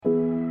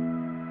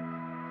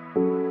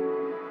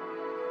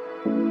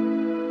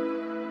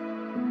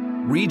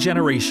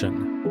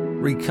Regeneration.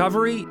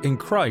 Recovery in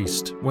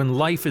Christ when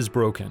life is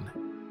broken.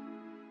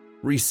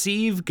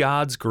 Receive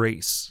God's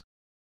grace.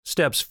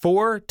 Steps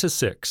 4 to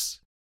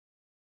 6.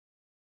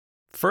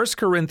 1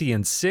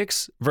 Corinthians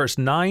 6, verse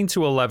 9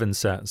 to 11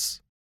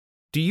 says,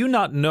 "Do you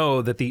not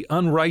know that the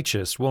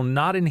unrighteous will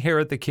not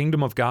inherit the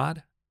kingdom of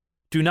God?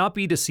 Do not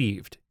be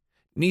deceived.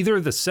 Neither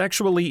the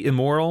sexually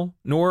immoral,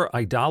 nor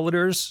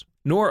idolaters,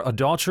 nor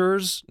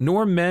adulterers,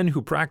 nor men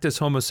who practice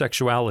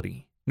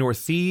homosexuality, nor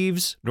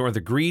thieves, nor the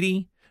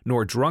greedy,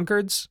 nor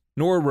drunkards,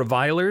 nor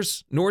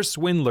revilers, nor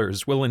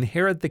swindlers will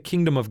inherit the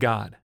kingdom of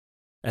God.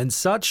 And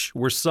such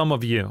were some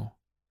of you.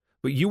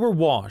 But you were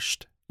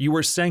washed, you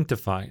were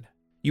sanctified,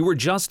 you were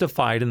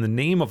justified in the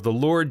name of the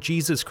Lord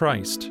Jesus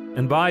Christ,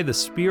 and by the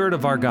Spirit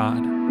of our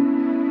God.